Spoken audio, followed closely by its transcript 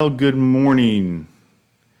Well, good morning.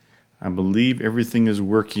 I believe everything is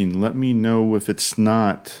working. Let me know if it's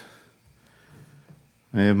not.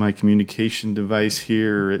 I have my communication device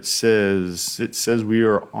here. It says we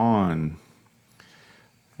are on.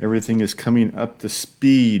 Everything is coming up to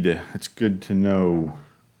speed. It's good to know.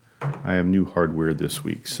 I have new hardware this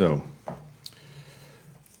week, so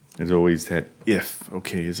there's always that if.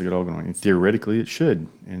 Okay, is it all going on? Theoretically, it should,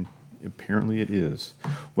 and apparently it is.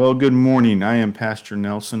 Well, good morning. I am Pastor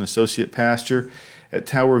Nelson, Associate Pastor at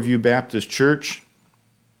Tower View Baptist Church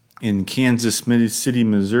in Kansas City,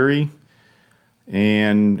 Missouri.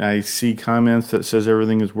 And I see comments that says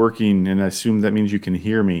everything is working, and I assume that means you can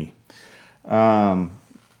hear me. So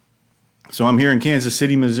I'm here in Kansas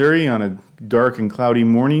City, Missouri on a dark and cloudy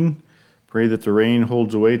morning. Pray that the rain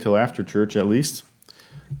holds away till after church at least.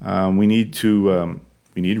 We need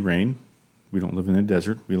rain. We don't live in the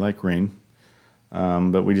desert. We like rain.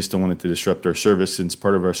 But we just don't want it to disrupt our service since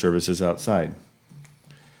part of our service is outside.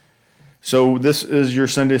 So this is your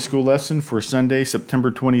Sunday school lesson for Sunday,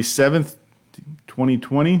 September 27th,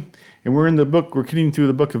 2020. And we're getting through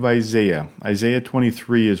the book of Isaiah. Isaiah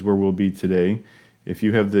 23 is where we'll be today. If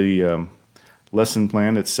you have the lesson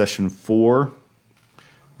plan, it's session 4.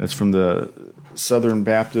 That's from the Southern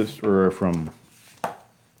Baptist, or from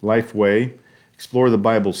Lifeway, Explore the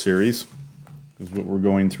Bible series is what we're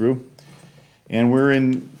going through. And we're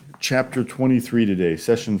in chapter 23 today,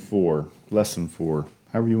 session 4, lesson 4,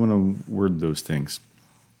 however you want to word those things.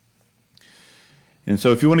 And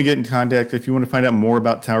so if you want to get in contact, if you want to find out more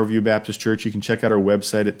about Tower View Baptist Church, you can check out our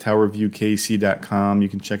website at towerviewkc.com. You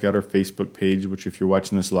can check out our Facebook page, which if you're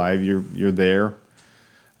watching this live, you're there.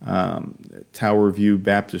 Tower View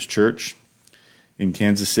Baptist Church in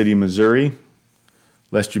Kansas City, Missouri,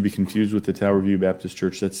 lest you be confused with the Tower View Baptist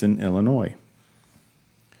Church that's in Illinois.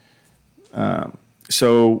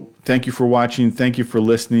 So thank you for watching. Thank you for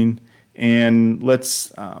listening. And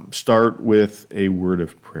let's start with a word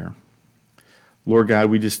of prayer. Lord God,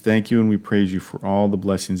 we just thank you and we praise you for all the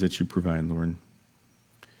blessings that you provide, Lord.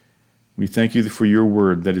 We thank you for your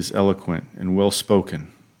word that is eloquent and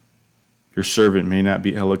well-spoken. Your servant may not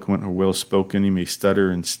be eloquent or well-spoken. He may stutter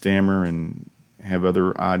and stammer and have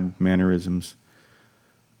other odd mannerisms.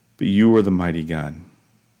 But you are the mighty God.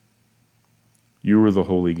 You are the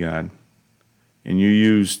holy God. And you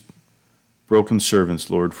used broken servants,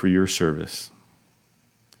 Lord, for your service.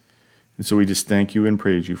 And so we just thank you and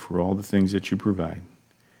praise you for all the things that you provide.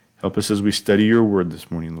 Help us as we study your word this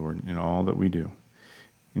morning, Lord, in all that we do.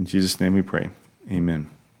 In Jesus' name we pray. Amen.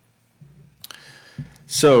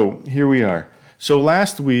 So here we are. So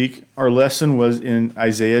last week, our lesson was in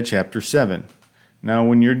Isaiah chapter 7. Now,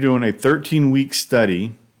 when you're doing a 13-week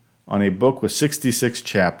study on a book with 66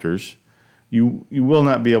 chapters, you will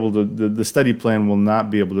not be able to, the study plan will not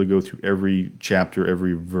be able to go through every chapter,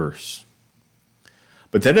 every verse.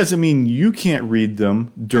 But that doesn't mean you can't read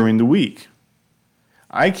them during the week.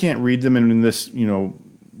 I can't read them in this,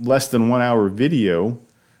 less than 1 hour video,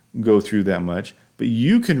 go through that much, but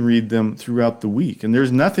you can read them throughout the week. And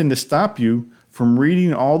there's nothing to stop you from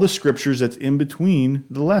reading all the scriptures that's in between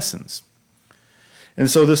the lessons.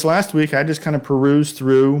 And so this last week, I just kind of perused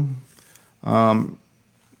through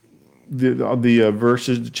the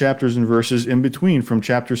verses, the chapters and verses in between from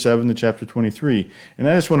chapter 7 to chapter 23. And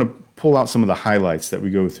I just want to pull out some of the highlights that we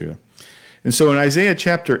go through. And so in Isaiah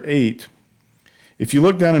chapter 8, if you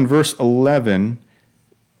look down in verse 11,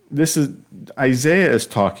 this is Isaiah is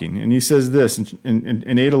talking, and he says this in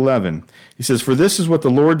 8:11. He says, "For this is what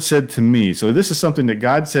the Lord said to me." So this is something that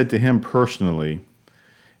God said to him personally,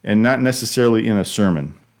 and not necessarily in a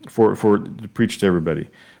sermon for to preach to everybody.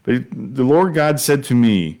 But the Lord God said to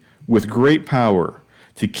me, with great power,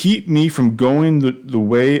 to keep me from going the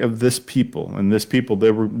way of this people. And this people,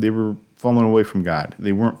 they were falling away from God.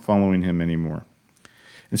 They weren't following him anymore.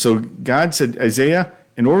 And so God said, Isaiah,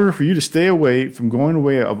 in order for you to stay away from going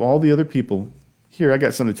away of all the other people, here, I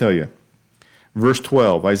got something to tell you. Verse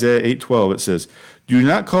 12, Isaiah 8:12, it says, "Do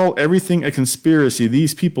not call everything a conspiracy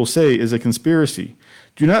these people say is a conspiracy.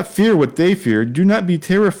 Do not fear what they fear. Do not be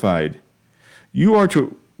terrified. You are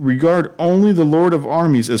to regard only the Lord of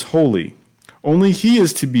armies as holy. Only he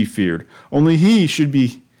is to be feared. Only he should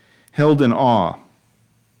be held in awe."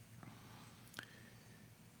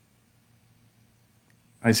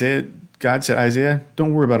 God said, Isaiah,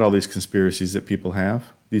 don't worry about all these conspiracies that people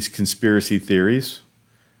have, these conspiracy theories.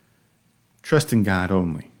 Trust in God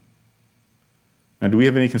only. Now, do we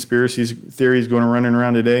have any conspiracy theories running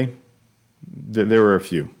around today? There were a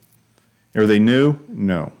few. Are they new?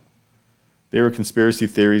 No. They were conspiracy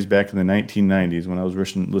theories back in the 1990s when I was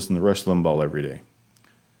listening to Rush Limbaugh every day.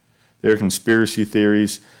 They were conspiracy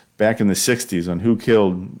theories back in the 60s on who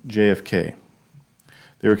killed JFK.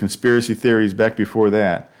 There were conspiracy theories back before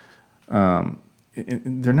that.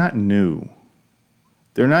 They're not new.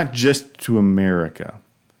 They're not just to America.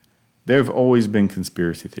 There have always been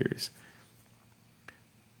conspiracy theories.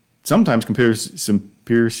 Sometimes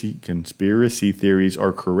conspiracy theories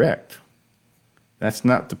are correct. That's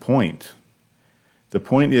not the point. The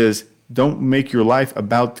point is, don't make your life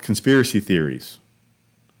about conspiracy theories.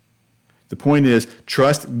 The point is,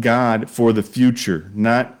 trust God for the future,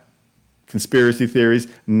 not conspiracy theories,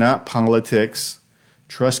 not politics.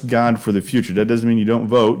 Trust God for the future. That doesn't mean you don't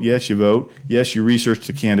vote. Yes, you vote. Yes, you research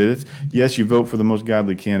the candidates. Yes, you vote for the most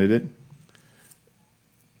godly candidate.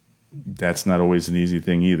 That's not always an easy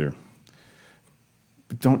thing either.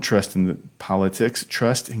 But don't trust in the politics.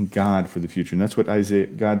 Trust in God for the future. And that's what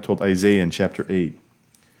God told Isaiah in chapter 8.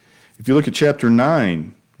 If you look at chapter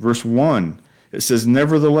 9, verse 1, it says,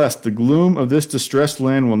 "Nevertheless, the gloom of this distressed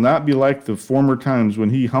land will not be like the former times when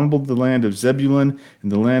he humbled the land of Zebulun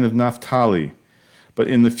and the land of Naphtali. But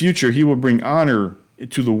in the future he will bring honor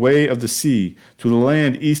to the way of the sea, to the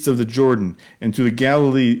land east of the Jordan, and to the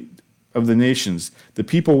Galilee of the nations. The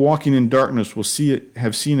people walking in darkness will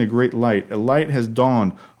have seen a great light. A light has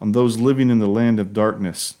dawned on those living in the land of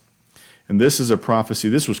darkness." And this is a prophecy.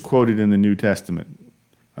 This was quoted in the New Testament,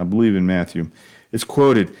 I believe in Matthew. It's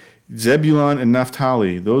quoted, Zebulun and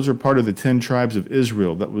Naphtali, those are part of the 10 tribes of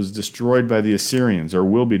Israel that was destroyed by the Assyrians, or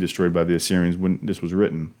will be destroyed by the Assyrians when this was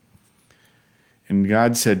written. And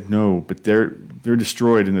God said, no, but they're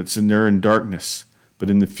destroyed, and they're in darkness. But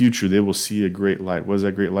in the future, they will see a great light. What is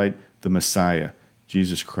that great light? The Messiah,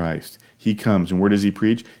 Jesus Christ. He comes, and where does he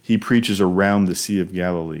preach? He preaches around the Sea of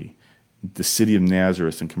Galilee, the city of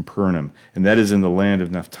Nazareth and Capernaum, and that is in the land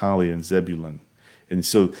of Naphtali and Zebulun. And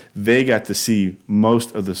so they got to see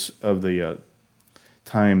most of the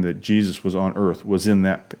time that Jesus was on earth was in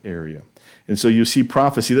that area. And so you see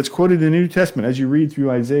prophecy that's quoted in the New Testament as you read through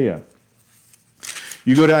Isaiah.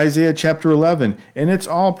 You go to Isaiah chapter 11, and it's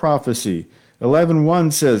all prophecy. 11:1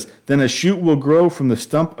 says, "Then a shoot will grow from the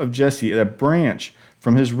stump of Jesse, and a branch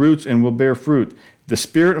from his roots, and will bear fruit. The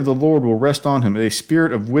Spirit of the Lord will rest on him, a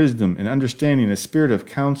spirit of wisdom and understanding, a spirit of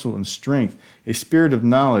counsel and strength, a spirit of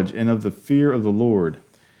knowledge and of the fear of the Lord."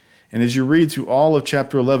 And as you read through all of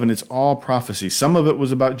chapter 11, it's all prophecy. Some of it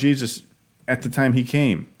was about Jesus at the time he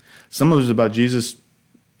came. Some of it was about Jesus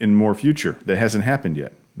in more future that hasn't happened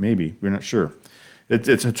yet. Maybe, we're not sure.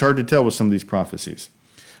 It's hard to tell with some of these prophecies.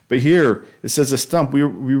 But here, it says a stump. We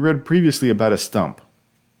read previously about a stump.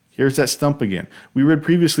 Here's that stump again. We read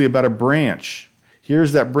previously about a branch.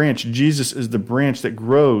 Here's that branch. Jesus is the branch that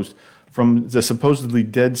grows from the supposedly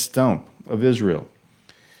dead stump of Israel.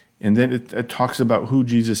 And then it talks about who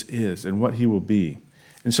Jesus is and what he will be.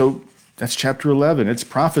 And so that's chapter 11. It's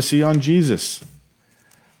prophecy on Jesus.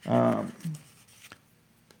 In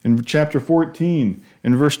chapter 14,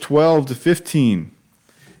 in verse 12 to 15,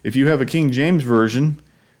 if you have a King James Version,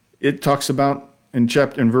 it talks about in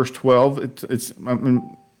verse 12.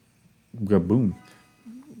 Boom.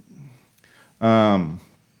 Let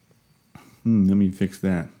me fix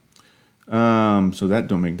that. So that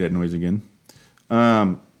don't make that noise again.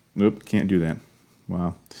 Nope, can't do that.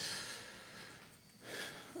 Wow.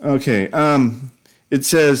 Okay. It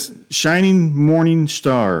says, "Shining morning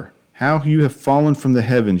star, how you have fallen from the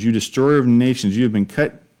heavens, you destroyer of nations, you have been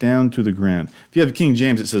cut down to the ground." If you have King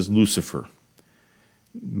James, it says Lucifer.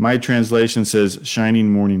 My translation says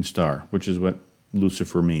shining morning star, which is what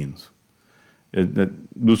Lucifer means. That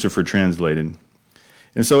Lucifer translated.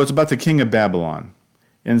 And so it's about the king of Babylon.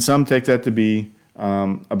 And some take that to be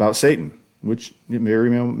about Satan, which it very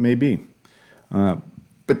well may be.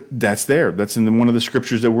 But that's there. That's in one of the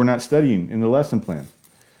scriptures that we're not studying in the lesson plan.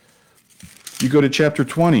 You go to chapter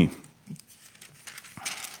 20.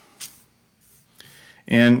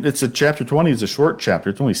 And chapter 20 is a short chapter.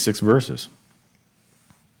 It's only 6 verses.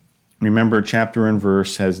 Remember, chapter and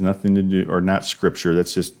verse has nothing to do, or not scripture.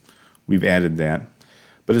 That's just, we've added that.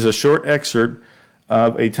 But it's a short excerpt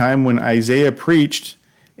of a time when Isaiah preached,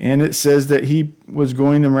 and it says that he was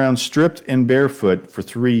going around stripped and barefoot for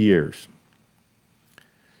 3 years.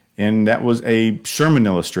 And that was a sermon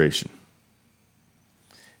illustration.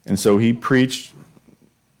 And so he preached.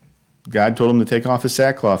 God told him to take off his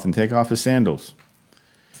sackcloth and take off his sandals.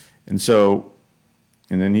 And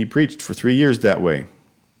then he preached for 3 years that way.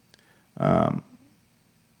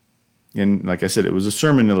 And like I said, it was a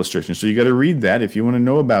sermon illustration. So you got to read that if you want to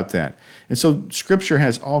know about that. And so Scripture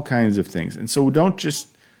has all kinds of things. And so don't just,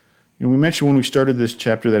 we mentioned when we started this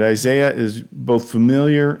chapter that Isaiah is both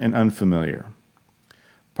familiar and unfamiliar.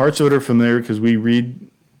 Parts of it are familiar because we read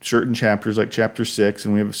certain chapters like chapter 6,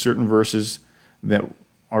 and we have certain verses that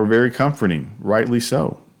are very comforting, rightly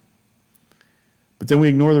so. But then we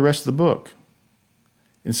ignore the rest of the book.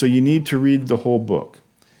 And so you need to read the whole book.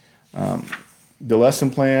 The lesson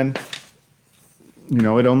plan, it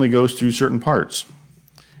only goes through certain parts.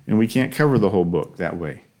 And we can't cover the whole book that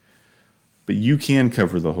way. But you can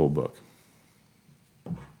cover the whole book.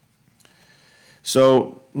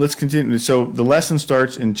 So let's continue. So the lesson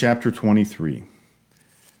starts in chapter 23.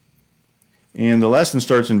 And the lesson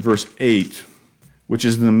starts in verse 8, which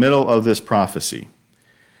is in the middle of this prophecy.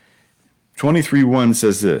 23:1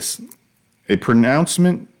 says this, a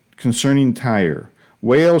pronouncement concerning Tyre.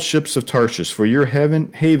 Wail, ships of Tarshish, for your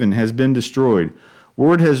haven has been destroyed.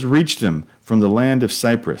 Word has reached them from the land of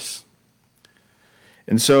Cyprus.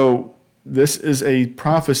 And so this is a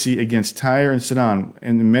prophecy against Tyre and Sidon.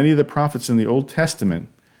 And many of the prophets in the Old Testament,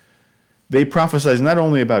 they prophesied not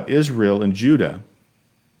only about Israel and Judah,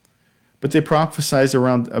 but they prophesied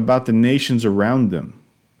about the nations around them.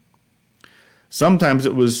 Sometimes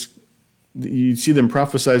you'd see them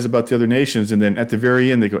prophesize about the other nations, and then at the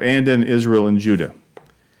very end they go, and then Israel and Judah.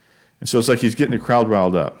 And so it's like he's getting the crowd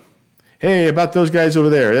riled up. Hey, about those guys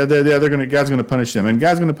over there, God's going to punish them, and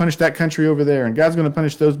God's going to punish that country over there, and God's going to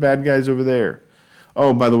punish those bad guys over there.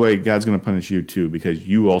 Oh, by the way, God's going to punish you too, because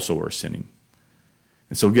you also are sinning.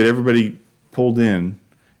 And so get everybody pulled in,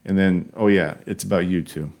 and then, oh yeah, it's about you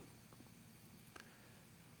too.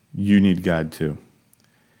 You need God too.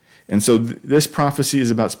 And so this prophecy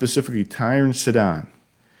is about specifically Tyre and Sidon.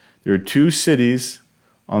 There are two cities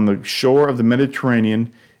on the shore of the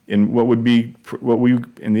Mediterranean in what would be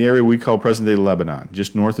in the area we call present-day Lebanon,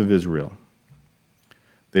 just north of Israel.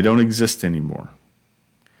 They don't exist anymore.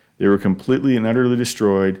 They were completely and utterly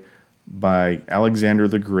destroyed by Alexander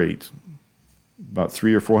the Great about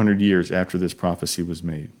 300 or 400 years after this prophecy was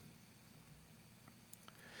made.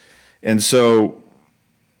 And so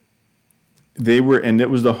it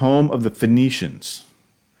was the home of the Phoenicians.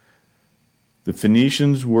 The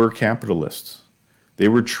Phoenicians were capitalists. They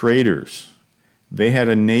were traders. They had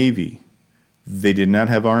a navy. They did not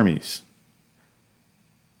have armies.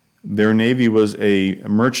 Their navy was a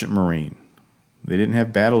merchant marine. They didn't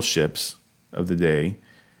have battleships of the day.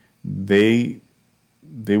 They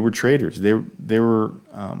were traders. They were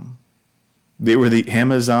the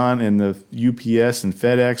Amazon and the UPS and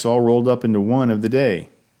FedEx all rolled up into one of the day.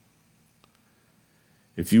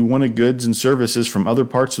 If you wanted goods and services from other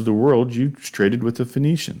parts of the world, you traded with the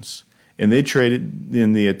Phoenicians. And they traded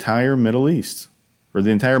in the entire Middle East, or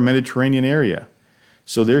the entire Mediterranean area.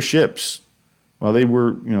 So their ships, while they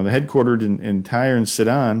were, headquartered in Tyre and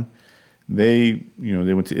Sidon, they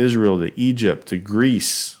went to Israel, to Egypt, to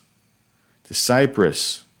Greece, to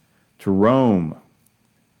Cyprus, to Rome,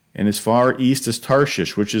 and as far east as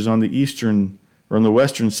Tarshish, which is on the eastern or on the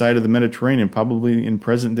western side of the Mediterranean, probably in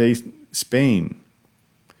present-day Spain.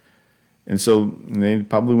 And so they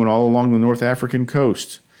probably went all along the North African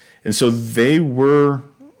coast. And so they were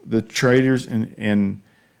the traders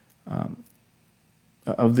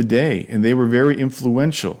of the day, and they were very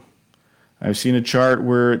influential. I've seen a chart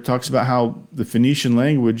where it talks about how the Phoenician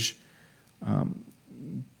language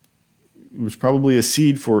was probably a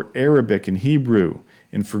seed for Arabic and Hebrew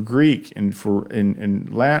and for Greek and for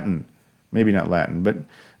Latin. Maybe not Latin, but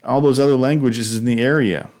all those other languages in the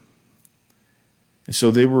area. And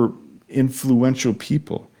so they were influential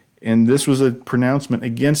people. And this was a pronouncement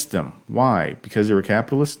against them. Why? Because they were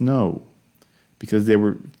capitalists? No. Because they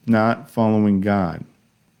were not following God.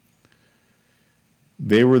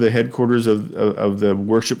 They were the headquarters of the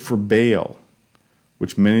worship for Baal,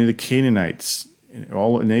 which many of the Canaanites,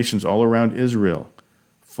 all nations all around Israel,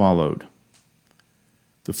 followed.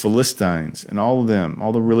 The Philistines and all of them,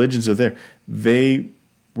 all the religions are there. They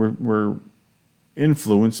were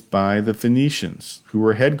influenced by the Phoenicians, who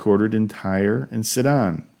were headquartered in Tyre and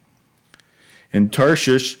Sidon. And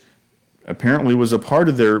Tarshish apparently was a part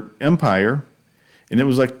of their empire, and it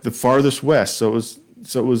was like the farthest west. So it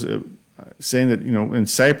was saying that, and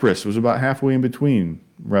Cyprus was about halfway in between,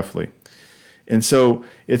 roughly. And so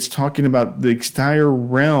it's talking about the entire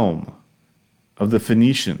realm of the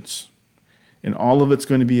Phoenicians, and all of it's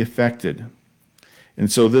going to be affected. And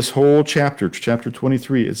so this whole chapter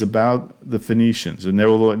 23, is about the Phoenicians. And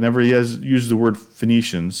although it never has used the word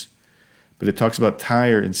Phoenicians, but it talks about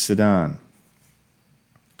Tyre and Sidon.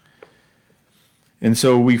 And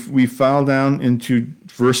so we file down into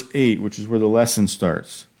verse 8, which is where the lesson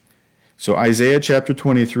starts. So Isaiah chapter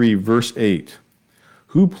 23, verse 8.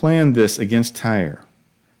 Who planned this against Tyre?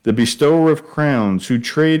 The bestower of crowns,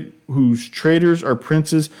 whose traders are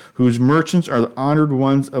princes, whose merchants are the honored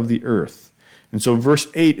ones of the earth. And so verse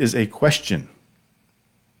 8 is a question.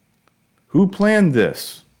 Who planned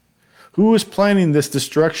this? Who is planning this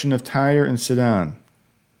destruction of Tyre and Sidon,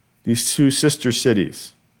 these two sister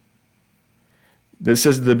cities? That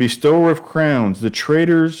says the bestower of crowns, the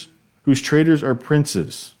traitors, whose traitors are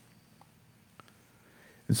princes.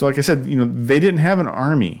 And so, like I said, they didn't have an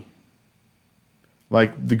army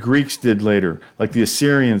like the Greeks did later, like the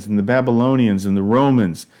Assyrians and the Babylonians and the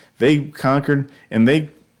Romans. They conquered, and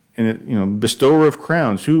bestower of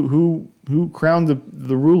crowns. Who crowned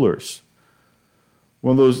the rulers?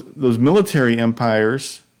 Well, those military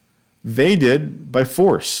empires, they did by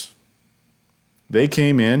force. They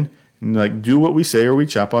came in and do what we say or we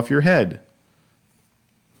chop off your head.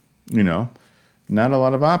 Not a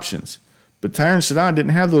lot of options. But Tyre and Sidon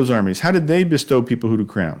didn't have those armies. How did they bestow people who do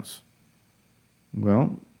crowns?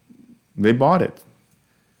 Well, they bought it.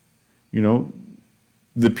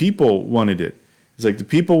 The people wanted it. It's like the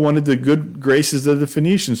people wanted the good graces of the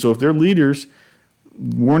Phoenicians. So if their leaders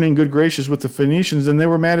weren't in good graces with the Phoenicians, then they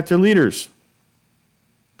were mad at their leaders.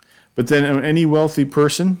 But then any wealthy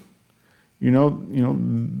person,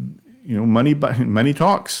 money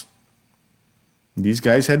talks. These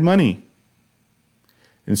guys had money.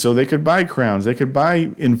 And so they could buy crowns, they could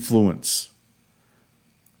buy influence.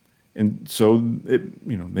 And so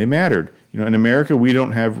they mattered. In America, we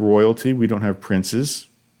don't have royalty, we don't have princes,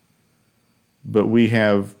 but we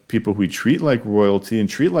have people who treat like royalty and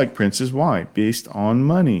treat like princes. Why? Based on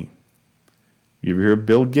money. You ever hear of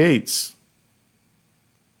Bill Gates,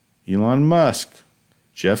 Elon Musk,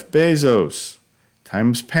 Jeff Bezos?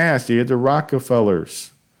 Times past, you had the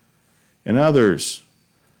Rockefellers and others.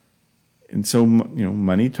 And so,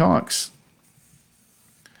 money talks.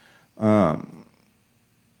 But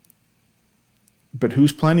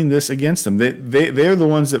who's planning this against them? They're the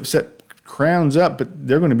ones that set crowns up, but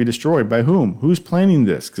they're going to be destroyed. By whom? Who's planning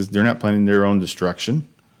this? Because they're not planning their own destruction.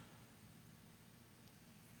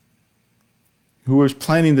 Who is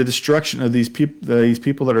planning the destruction of these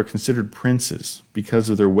people that are considered princes because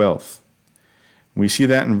of their wealth? We see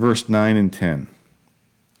that in verse 9 and 10.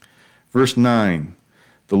 Verse 9,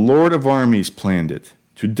 the Lord of armies planned it,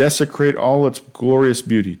 to desecrate all its glorious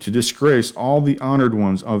beauty, to disgrace all the honored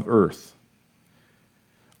ones of earth.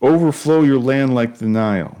 Overflow your land like the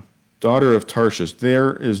Nile, daughter of Tarshish.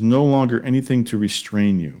 There is no longer anything to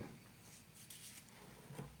restrain you.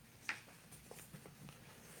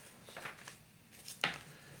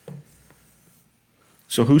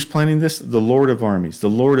 So who's planning this? The Lord of armies, the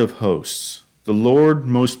Lord of hosts, the Lord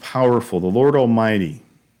most powerful, the Lord Almighty,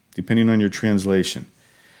 depending on your translation,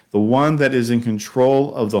 the one that is in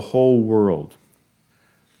control of the whole world.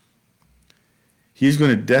 He's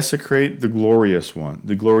going to desecrate the glorious one,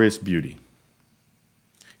 the glorious beauty.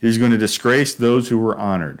 He's going to disgrace those who were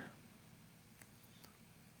honored.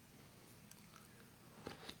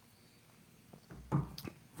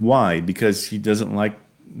 Why? Because he doesn't like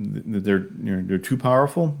they're too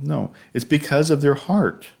powerful? No. It's because of their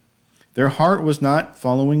heart. Their heart was not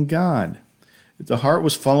following God. The heart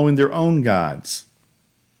was following their own gods,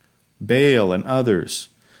 Baal and others.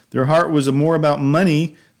 Their heart was more about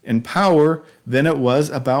money and power than it was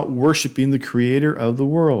about worshiping the creator of the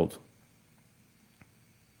world.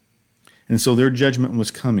 And so their judgment was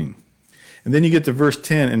coming. And then you get to verse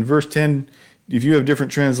 10. And verse 10, if you have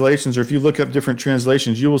different translations or if you look up different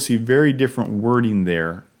translations, you will see very different wording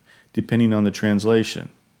there depending on the translation.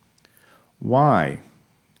 Why?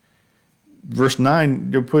 Verse 9,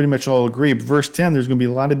 they'll pretty much all agree. But verse 10, there's going to be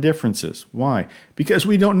a lot of differences. Why? Because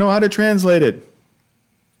we don't know how to translate it.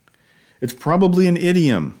 It's probably an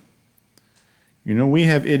idiom. We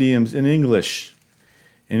have idioms in English.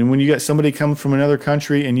 And when you got somebody come from another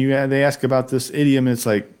country and they ask about this idiom, it's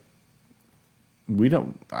like,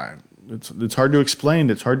 it's hard to explain.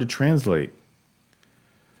 It's hard to translate.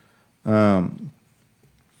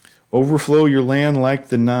 Overflow your land like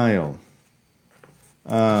the Nile.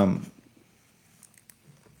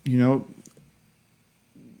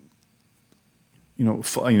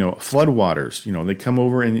 Floodwaters. They come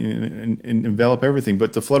over and envelop everything.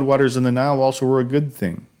 But the floodwaters in the Nile also were a good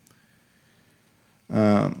thing.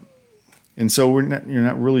 And so you're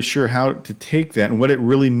not really sure how to take that and what it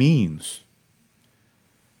really means.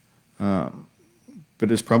 But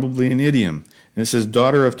it's probably an idiom. And it says,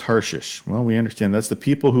 daughter of Tarshish. Well, we understand that's the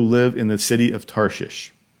people who live in the city of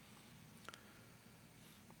Tarshish.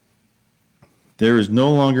 There is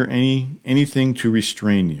no longer anything to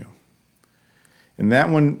restrain you. And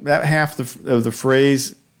that half of the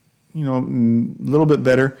phrase, a little bit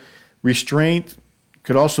better. Restraint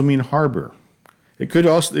could also mean harbor. It could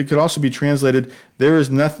also be translated, there is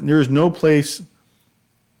no place,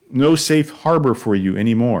 no safe harbor for you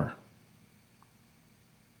anymore.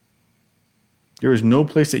 There is no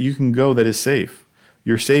place that you can go that is safe.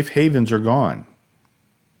 Your safe havens are gone.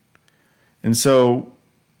 And so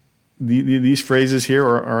these phrases here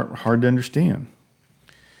are hard to understand.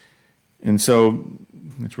 And so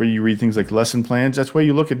that's where you read things like lesson plans. That's why I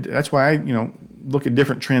look at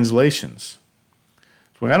different translations.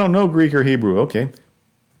 So I don't know Greek or Hebrew. Okay.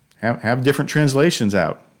 Have different translations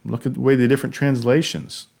out. Look at the way the different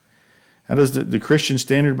translations. How does the Christian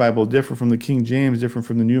Standard Bible differ from the King James, different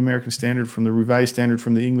from the New American Standard, from the Revised Standard,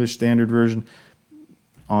 from the English Standard Version,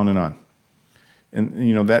 on and on.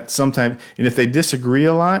 And that sometimes, and if they disagree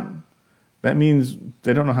a lot, that means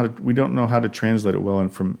we don't know how to translate it well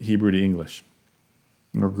from Hebrew to English,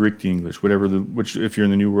 or Greek to English, which if you're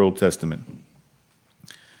in the New World Testament.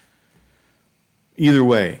 Either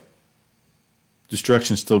way,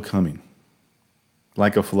 destruction is still coming,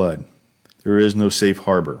 like a flood. There is no safe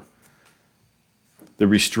harbor. The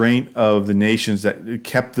restraint of the nations that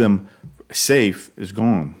kept them safe is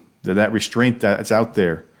gone. That restraint that's out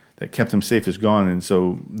there that kept them safe is gone, and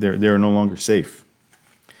so they're no longer safe.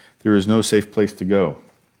 There is no safe place to go.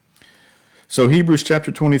 So Hebrews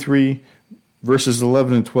chapter 23, verses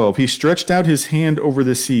 11 and 12. He stretched out his hand over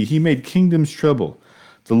the sea. He made kingdoms tremble.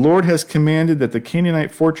 The Lord has commanded that the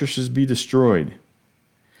Canaanite fortresses be destroyed.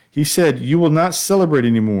 He said, you will not celebrate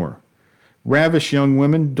anymore. Ravish young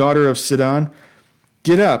women, daughter of Sidon,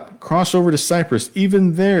 get up, cross over to Cyprus.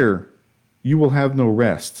 Even there you will have no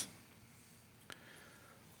rest.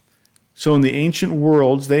 So in the ancient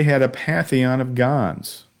worlds, they had a pantheon of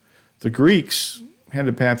gods. The Greeks had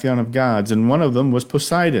a pantheon of gods, and one of them was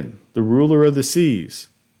Poseidon, the ruler of the seas.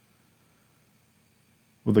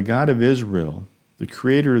 Well, the God of Israel, the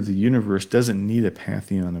creator of the universe, doesn't need a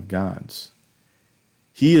pantheon of gods.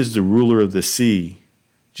 He is the ruler of the sea,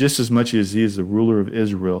 just as much as he is the ruler of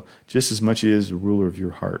Israel, just as much as he is the ruler of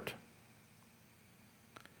your heart.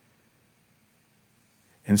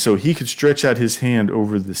 And so he could stretch out his hand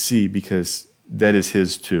over the sea because that is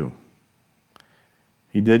his too.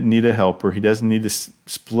 He didn't need a helper. He doesn't need to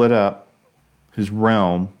split up his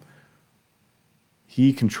realm.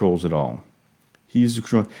 He controls it all. He's the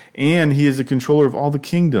control, and he is the controller of all the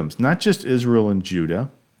kingdoms, not just Israel and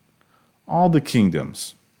Judah, all the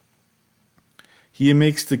kingdoms. He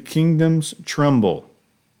makes the kingdoms tremble,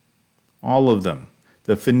 all of them.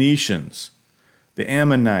 The Phoenicians, the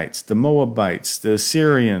Ammonites, the Moabites, the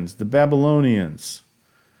Assyrians, the Babylonians,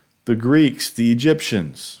 the Greeks, the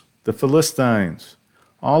Egyptians, the Philistines,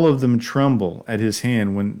 all of them tremble at his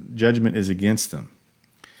hand when judgment is against them.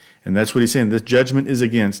 And that's what he's saying. This judgment is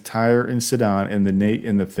against Tyre and Sidon and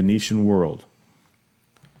the Phoenician world.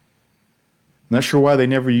 Not sure why they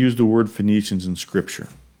never used the word Phoenicians in Scripture.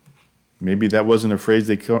 Maybe that wasn't a phrase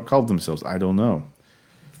they called themselves. I don't know.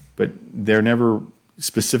 But they're never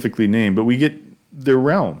specifically named. But we get their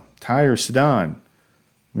realm. Tyre, Sidon.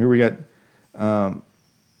 Here we got, my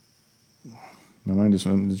mind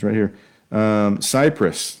is right here.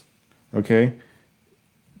 Cyprus, okay?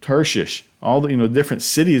 Tarshish. All the different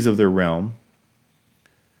cities of their realm.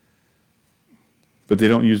 But they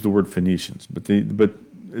don't use the word Phoenicians. But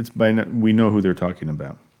we know who they're talking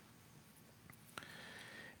about.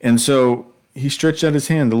 And so he stretched out his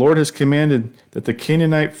hand. The Lord has commanded that the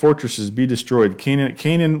Canaanite fortresses be destroyed.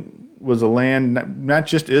 Canaan was a land, not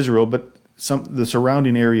just Israel, but the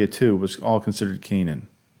surrounding area too was all considered Canaan.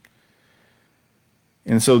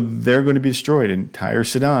 And so they're going to be destroyed. And Tyre,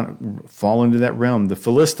 Sidon fall into that realm. The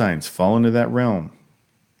Philistines fall into that realm.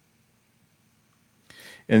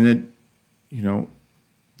 And then,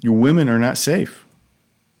 your women are not safe.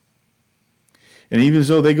 And even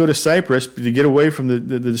though they go to Cyprus to get away from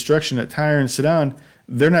the destruction at Tyre and Sidon,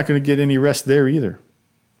 they're not going to get any rest there either.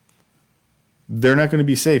 They're not going to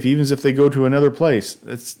be safe, even if they go to another place.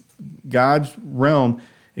 It's God's realm,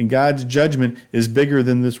 and God's judgment is bigger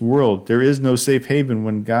than this world. There is no safe haven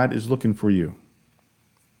when God is looking for you.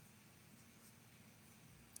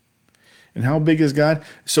 And how big is God?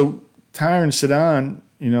 So Tyre and Sidon,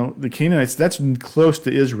 the Canaanites, that's close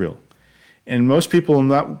to Israel. And most people in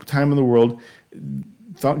that time of the world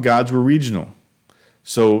thought gods were regional.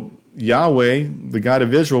 So Yahweh, the God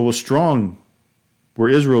of Israel, was strong where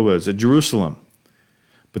Israel was, at Jerusalem.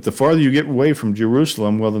 But the farther you get away from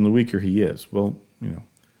Jerusalem, well, then the weaker he is. Well,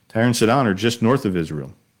 Tyre and Sidon are just north of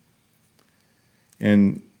Israel.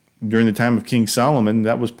 And during the time of King Solomon,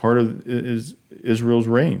 that was part of Israel's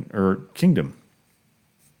reign, or kingdom.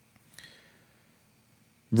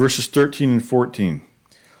 Verses 13 and 14.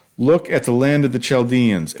 Look at the land of the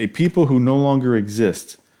Chaldeans, a people who no longer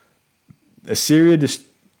exist. Assyria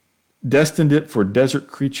destined it for desert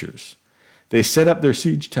creatures. They set up their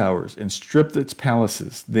siege towers and stripped its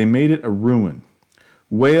palaces. They made it a ruin.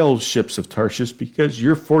 Wail, ships of Tarshish, because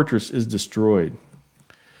your fortress is destroyed.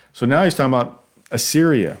 So now he's talking about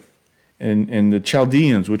Assyria and the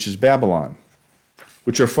Chaldeans, which is Babylon,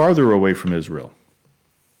 which are farther away from Israel.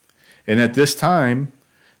 And at this time,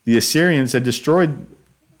 the Assyrians had destroyed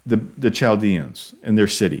the Chaldeans and their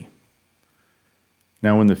city.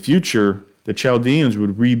 Now in the future, the Chaldeans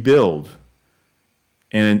would rebuild,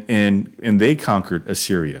 and they conquered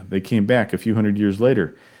Assyria. They came back a few hundred years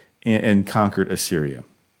later and conquered Assyria.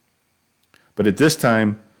 But at this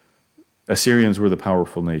time, Assyrians were the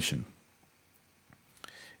powerful nation.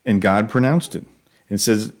 And God pronounced it and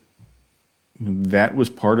says, that was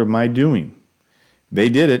part of my doing. They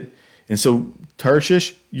did it. And so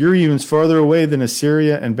Tarshish, you're even farther away than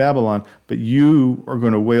Assyria and Babylon, but you are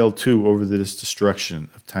going to wail too over this destruction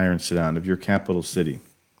of Tyre and Sidon, of your capital city.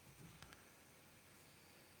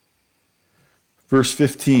 Verse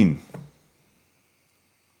 15.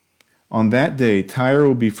 On that day, Tyre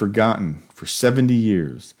will be forgotten for 70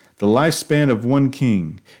 years, the lifespan of one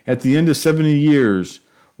king. At the end of 70 years,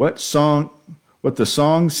 what the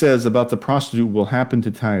song says about the prostitute will happen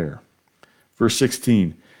to Tyre. Verse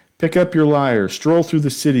 16. Pick up your lyre, stroll through the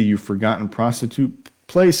city, you forgotten prostitute.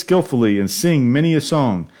 Play skillfully and sing many a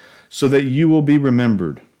song, so that you will be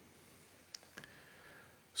remembered.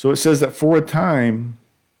 So it says that for a time,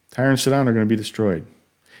 Tyre and Sidon are going to be destroyed.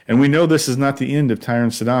 And we know this is not the end of Tyre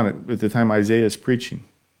and Sidon at the time Isaiah is preaching.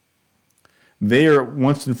 They are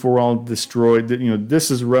once and for all destroyed.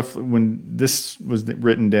 This is roughly, when this was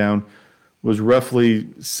written down, was roughly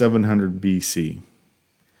 700 BC.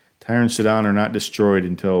 Tyre and Sidon are not destroyed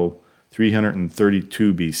until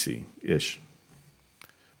 332 BC-ish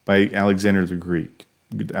by Alexander the Great,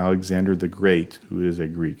 who is a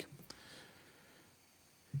Greek.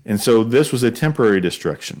 And so this was a temporary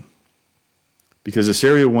destruction because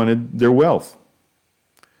Assyria wanted their wealth.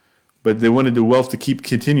 But they wanted the wealth to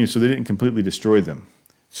continue, so they didn't completely destroy them.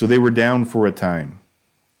 So they were down for a time.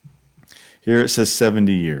 Here it says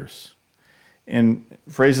 70 years. And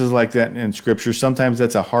phrases like that in Scripture, sometimes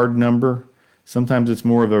that's a hard number. Sometimes it's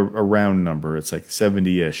more of a round number. It's like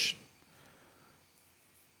 70-ish.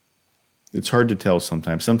 It's hard to tell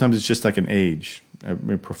sometimes. Sometimes it's just like an age, a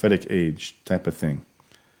prophetic age type of thing.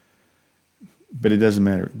 But it doesn't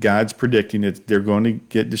matter. God's predicting that they're going to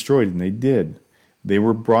get destroyed, and they did. They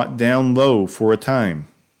were brought down low for a time.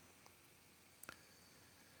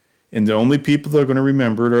 And the only people that are going to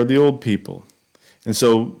remember it are the old people. And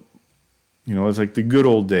so, it's like the good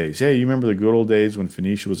old days. Hey, you remember the good old days when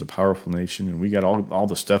Phoenicia was a powerful nation and we got all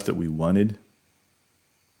the stuff that we wanted?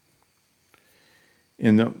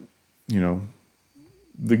 And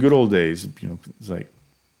the good old days, it's like,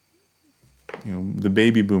 the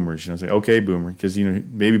baby boomers, it's like, okay, boomer, because,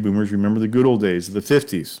 baby boomers remember the good old days of the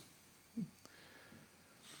 50s.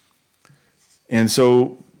 And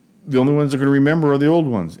so the only ones that are going to remember are the old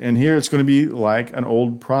ones. And here it's going to be like an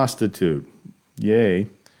old prostitute. Yay.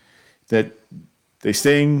 That they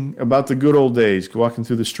sing about the good old days, walking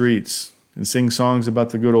through the streets, and sing songs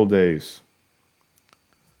about the good old days.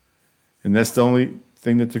 And that's the only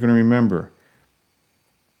thing that they're going to remember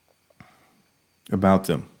about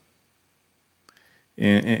them.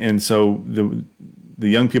 And so the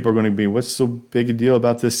young people are going to be, what's so big a deal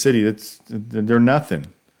about this city? They're nothing.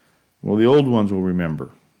 Well, the old ones will remember.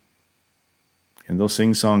 And they'll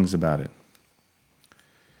sing songs about it.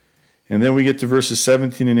 And then we get to verses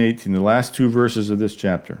 17 and 18, the last two verses of this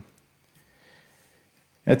chapter.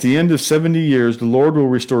 At the end of 70 years, the Lord will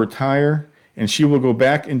restore Tyre, and she will go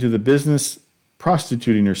back into the business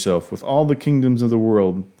prostituting herself with all the kingdoms of the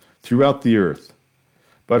world throughout the earth.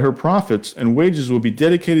 But her profits and wages will be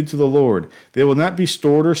dedicated to the Lord. They will not be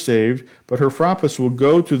stored or saved, but her profits will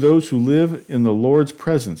go to those who live in the Lord's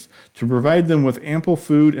presence, to provide them with ample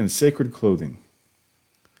food and sacred clothing.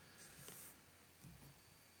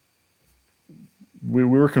 We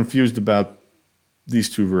were confused about these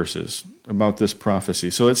two verses, about this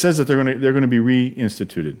prophecy. So it says that they're going to be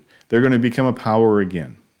reinstituted. They're going to become a power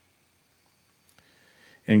again.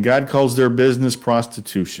 And God calls their business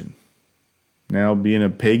prostitution. Now, being a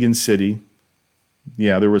pagan city,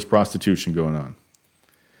 yeah, there was prostitution going on.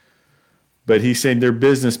 But he's saying their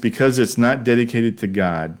business, because it's not dedicated to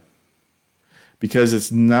God, because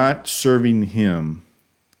it's not serving him,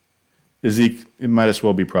 it might as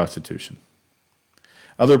well be prostitution.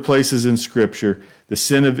 Other places in Scripture, the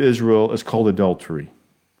sin of Israel is called adultery,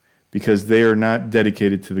 because they are not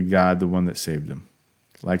dedicated to the God, the one that saved them.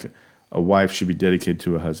 Like a wife should be dedicated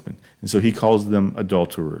to a husband. And so he calls them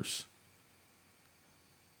adulterers.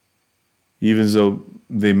 Even though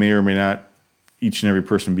they may or may not, each and every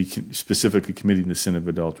person, be specifically committing the sin of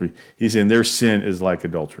adultery. He's saying their sin is like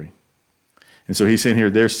adultery. And so he's saying here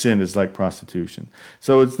their sin is like prostitution.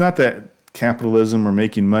 So it's not that capitalism or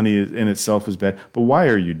making money in itself is bad. But why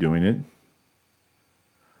are you doing it?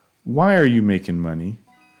 Why are you making money?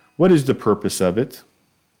 What is the purpose of it?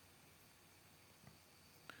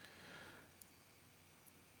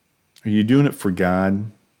 Are you doing it for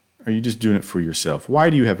God? Are you just doing it for yourself? Why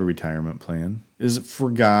do you have a retirement plan? Is it for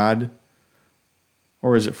God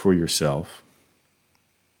or is it for yourself?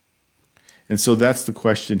 And so that's the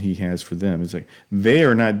question he has for them. It's like they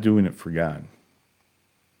are not doing it for God.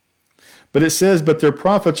 But it says, but their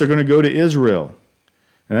prophets are going to go to Israel.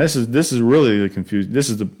 And this is really the confusion.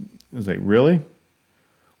 It's like, really?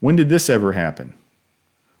 When did this ever happen?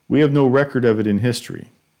 We have no record of it in history.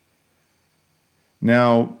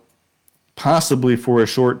 Now, possibly for a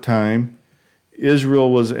short time,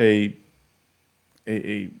 Israel was a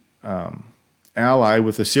ally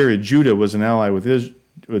with Assyria. Judah was an ally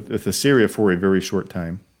with Assyria for a very short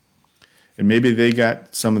time. And maybe they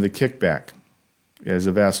got some of the kickback as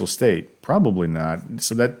a vassal state. Probably not.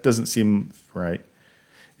 So that doesn't seem right.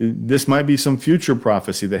 This might be some future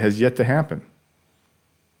prophecy that has yet to happen.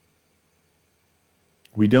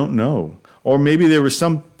 We don't know. Or maybe there was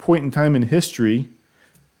some point in time in history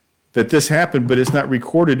that this happened, but it's not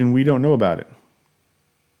recorded and we don't know about it.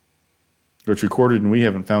 Or it's recorded and we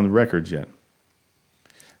haven't found the records yet.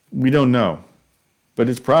 We don't know. But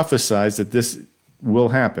it's prophesied that this will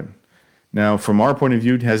happen. Now, from our point of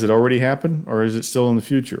view, has it already happened or is it still in the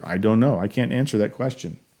future? I don't know. I can't answer that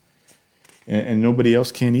question. And nobody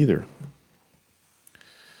else can either.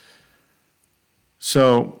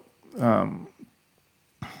 So,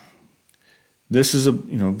 this is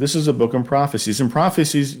a book on prophecies. And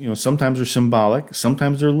prophecies, sometimes are symbolic,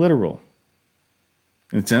 sometimes they're literal.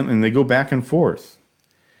 And they go back and forth.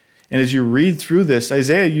 And as you read through this,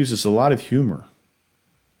 Isaiah uses a lot of humor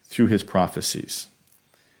through his prophecies.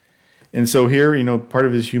 And so here, part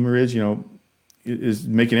of his humor is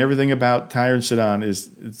making everything about Tyre and Sidon is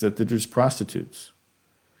that there's prostitutes.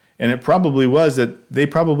 And it probably was that they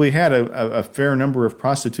probably had a fair number of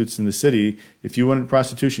prostitutes in the city. If you wanted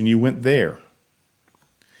prostitution, you went there.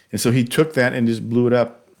 And so he took that and just blew it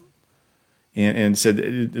up and said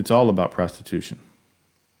it's all about prostitution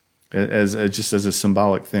as a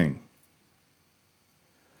symbolic thing.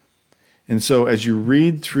 And so as you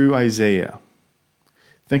read through Isaiah,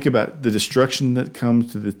 think about the destruction that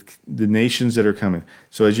comes to the nations that are coming.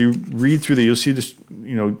 So as you read through you'll see this,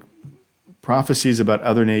 prophecies about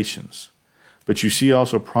other nations. But you see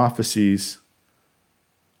also prophecies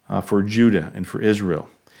for Judah and for Israel.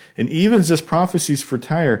 And even as this prophecies for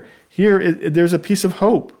Tyre, here there's a piece of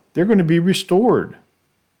hope. They're going to be restored.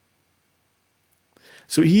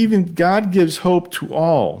 So even God gives hope to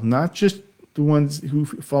all, not just the ones who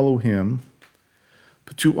follow him,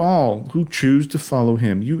 but to all who choose to follow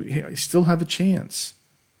him. You still have a chance.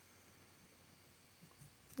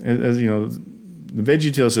 As the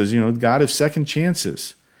VeggieTale says, God of second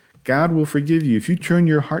chances. God will forgive you. If you turn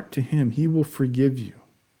your heart to him, he will forgive you.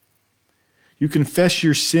 You confess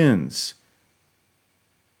your sins.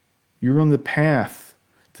 You're on the path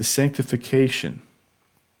to sanctification.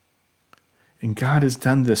 And God has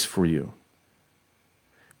done this for you.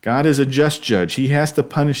 God is a just judge. He has to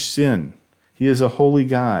punish sin. He is a holy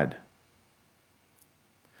God.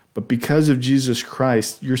 But because of Jesus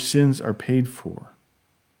Christ, your sins are paid for.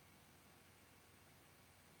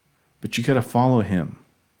 But you got to follow him.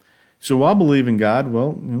 So I'll believe in God.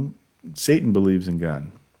 Well, Satan believes in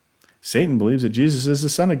God. Satan believes that Jesus is the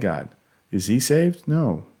Son of God. Is he saved?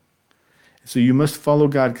 No. So you must follow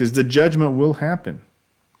God because the judgment will happen.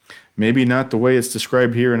 Maybe not the way it's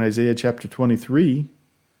described here in Isaiah chapter 23,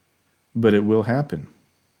 but it will happen.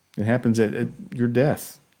 It happens at your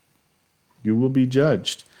death. You will be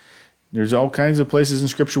judged. There's all kinds of places in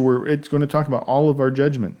Scripture where it's going to talk about all of our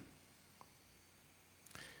judgment.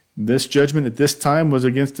 This judgment at this time was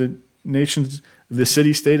against the nations, the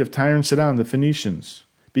city-state of Tyre and Sidon, the Phoenicians,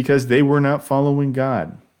 because they were not following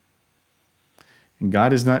God. And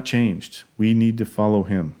God has not changed. We need to follow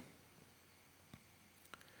him.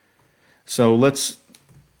 So let's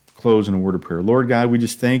close in a word of prayer. Lord God, we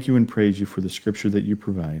just thank you and praise you for the Scripture that you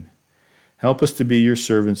provide. Help us to be your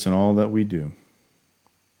servants in all that we do.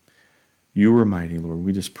 You are mighty, Lord.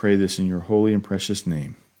 We just pray this in your holy and precious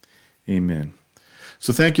name. Amen.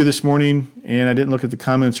 So thank you this morning. And I didn't look at the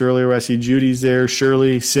comments earlier. I see Judy's there,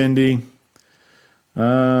 Shirley, Cindy.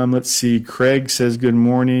 Let's see. Craig says good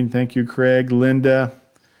morning. Thank you, Craig. Linda.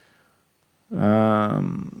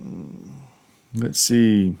 Let's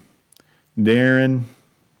see. Darren.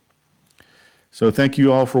 So thank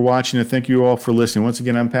you all for watching and thank you all for listening. Once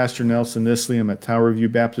again, I'm Pastor Nelson Nisley. I'm at Tower View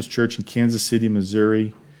Baptist Church in Kansas City,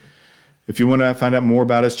 Missouri. If you want to find out more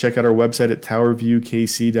about us, check out our website at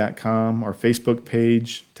towerviewkc.com, our Facebook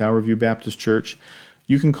page, Tower View Baptist Church.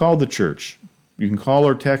 You can call the church. You can call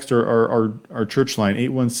or text our church line,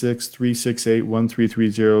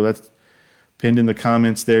 816-368-1330. That's pinned in the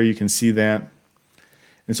comments there. You can see that.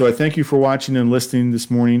 And so I thank you for watching and listening this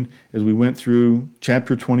morning as we went through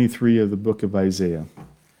chapter 23 of the book of Isaiah.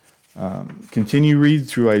 Continue read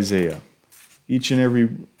through Isaiah each and every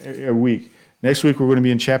week. Next week we're going to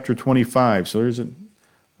be in chapter 25. So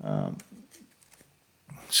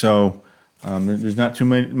there's not too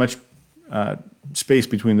much space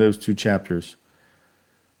between those two chapters.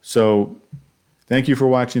 So thank you for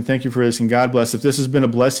watching. Thank you for listening. God bless. If this has been a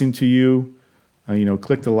blessing to you,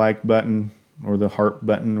 click the like button or the heart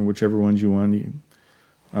button, or whichever ones you want.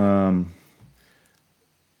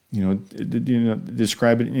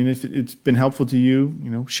 Describe it. And if it's been helpful to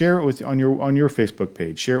you, share it on your Facebook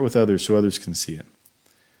page. Share it with others so others can see it.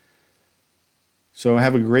 So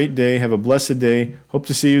have a great day. Have a blessed day. Hope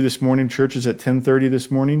to see you this morning. Church is at 10:30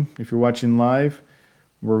 this morning. If you're watching live,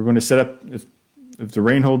 we're going to set up. If the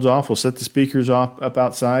rain holds off, we'll set the speakers up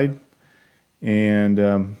outside,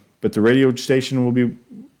 but the radio station will be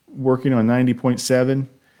working on 90.7,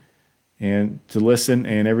 and to listen,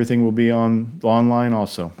 and everything will be online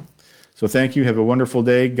also. So thank you. Have a wonderful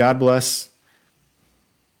day. God bless.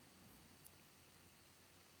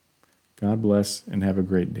 God bless, and have a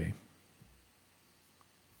great day.